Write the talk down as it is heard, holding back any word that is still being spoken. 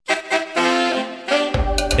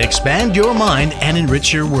Expand your mind and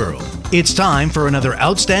enrich your world. It's time for another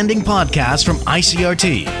outstanding podcast from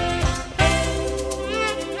ICRT.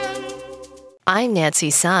 I'm Nancy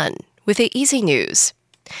Sun with the Easy News.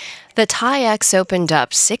 The Tai-Ex opened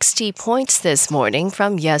up 60 points this morning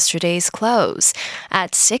from yesterday's close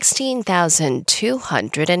at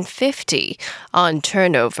 16,250 on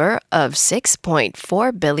turnover of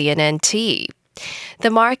 6.4 billion NT. The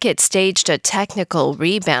market staged a technical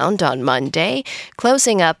rebound on Monday,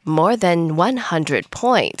 closing up more than 100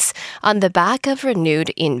 points on the back of renewed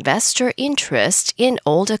investor interest in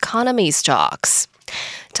old economy stocks.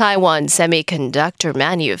 Taiwan semiconductor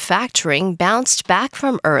manufacturing bounced back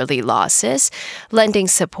from early losses, lending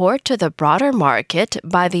support to the broader market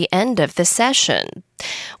by the end of the session.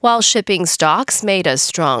 While shipping stocks made a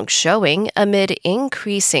strong showing amid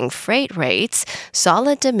increasing freight rates,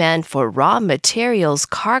 solid demand for raw materials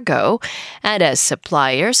cargo, and as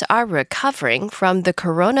suppliers are recovering from the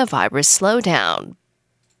coronavirus slowdown.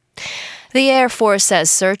 The Air Force says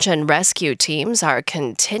search and rescue teams are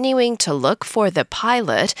continuing to look for the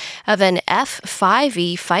pilot of an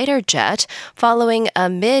F-5E fighter jet following a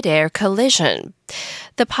mid-air collision.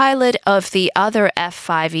 The pilot of the other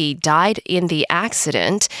F-5E died in the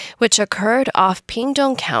accident, which occurred off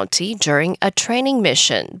Pingdong County during a training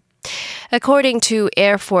mission. According to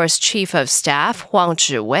Air Force Chief of Staff Huang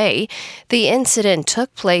Zhiwei, the incident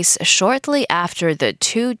took place shortly after the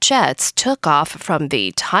two jets took off from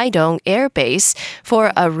the Taidong Air Base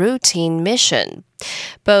for a routine mission.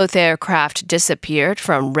 Both aircraft disappeared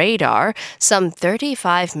from radar some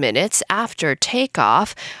 35 minutes after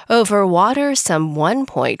takeoff over water some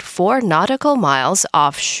 1.4 nautical miles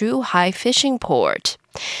off Shuhai Fishing Port.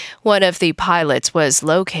 One of the pilots was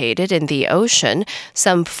located in the ocean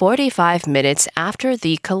some 45 minutes after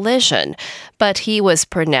the collision, but he was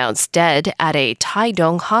pronounced dead at a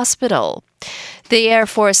Taidong hospital. The Air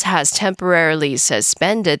Force has temporarily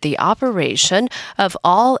suspended the operation of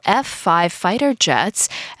all F-5 fighter jets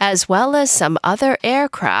as well as some other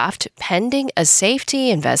aircraft pending a safety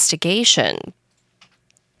investigation.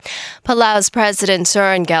 Palau's President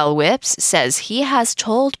Surangel says he has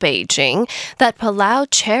told Beijing that Palau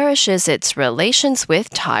cherishes its relations with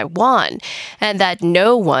Taiwan and that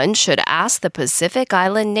no one should ask the Pacific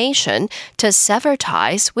Island nation to sever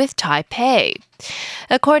ties with Taipei.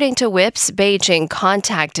 According to Whips, Beijing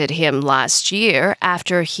contacted him last year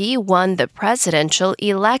after he won the presidential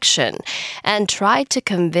election and tried to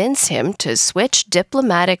convince him to switch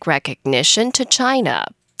diplomatic recognition to China.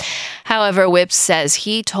 However, Whips says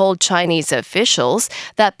he told Chinese officials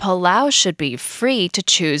that Palau should be free to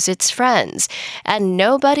choose its friends, and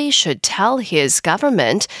nobody should tell his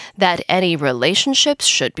government that any relationships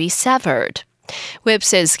should be severed.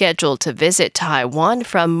 Whips is scheduled to visit Taiwan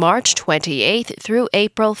from March 28th through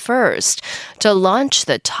April 1st to launch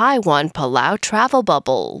the Taiwan-Palau travel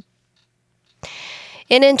bubble.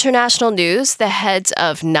 In international news, the heads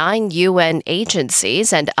of 9 UN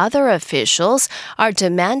agencies and other officials are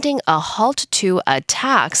demanding a halt to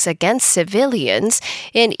attacks against civilians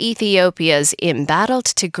in Ethiopia's embattled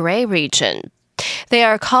Tigray region. They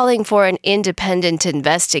are calling for an independent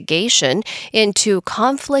investigation into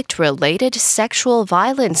conflict-related sexual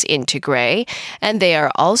violence in Tigray, and they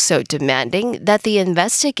are also demanding that the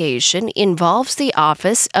investigation involves the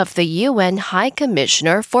Office of the UN High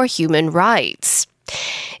Commissioner for Human Rights.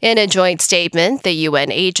 In a joint statement, the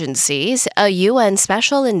UN agencies, a UN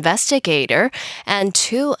special investigator, and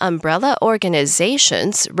 2 umbrella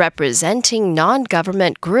organizations representing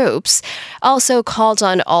non-government groups also called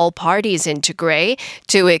on all parties in Tigray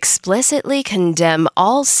to explicitly condemn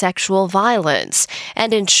all sexual violence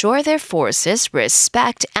and ensure their forces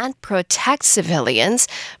respect and protect civilians,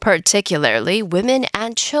 particularly women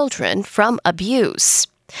and children, from abuse.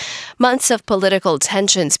 Months of political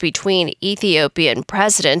tensions between Ethiopian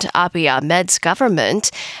President Abiy Ahmed's government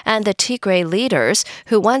and the Tigray leaders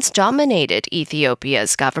who once dominated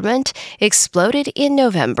Ethiopia's government exploded in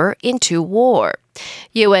November into war.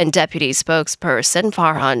 UN Deputy Spokesperson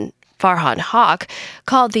Farhan Haq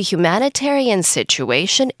called the humanitarian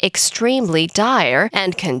situation extremely dire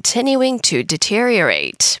and continuing to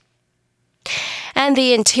deteriorate. And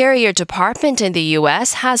the Interior Department in the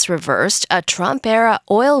U.S. has reversed a Trump-era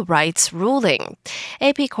oil rights ruling.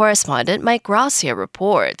 AP correspondent Mike Gracia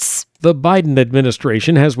reports. The Biden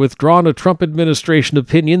administration has withdrawn a Trump administration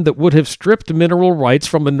opinion that would have stripped mineral rights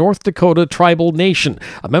from a North Dakota tribal nation.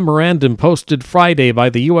 A memorandum posted Friday by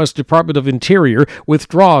the U.S. Department of Interior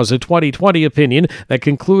withdraws a 2020 opinion that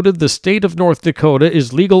concluded the state of North Dakota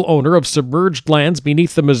is legal owner of submerged lands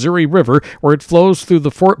beneath the Missouri River where it flows through the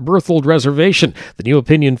Fort Berthold Reservation. The new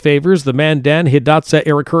opinion favors the Mandan Hidatsa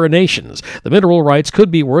Arikara nations. The mineral rights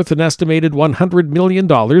could be worth an estimated $100 million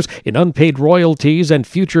in unpaid royalties and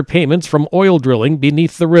future payments from oil drilling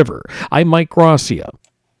beneath the river. I'm Mike Gracia.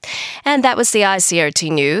 And that was the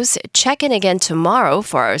ICRT News. Check in again tomorrow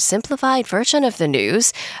for our simplified version of the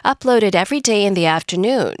news, uploaded every day in the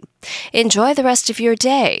afternoon. Enjoy the rest of your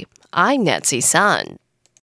day. I'm Nancy Sun.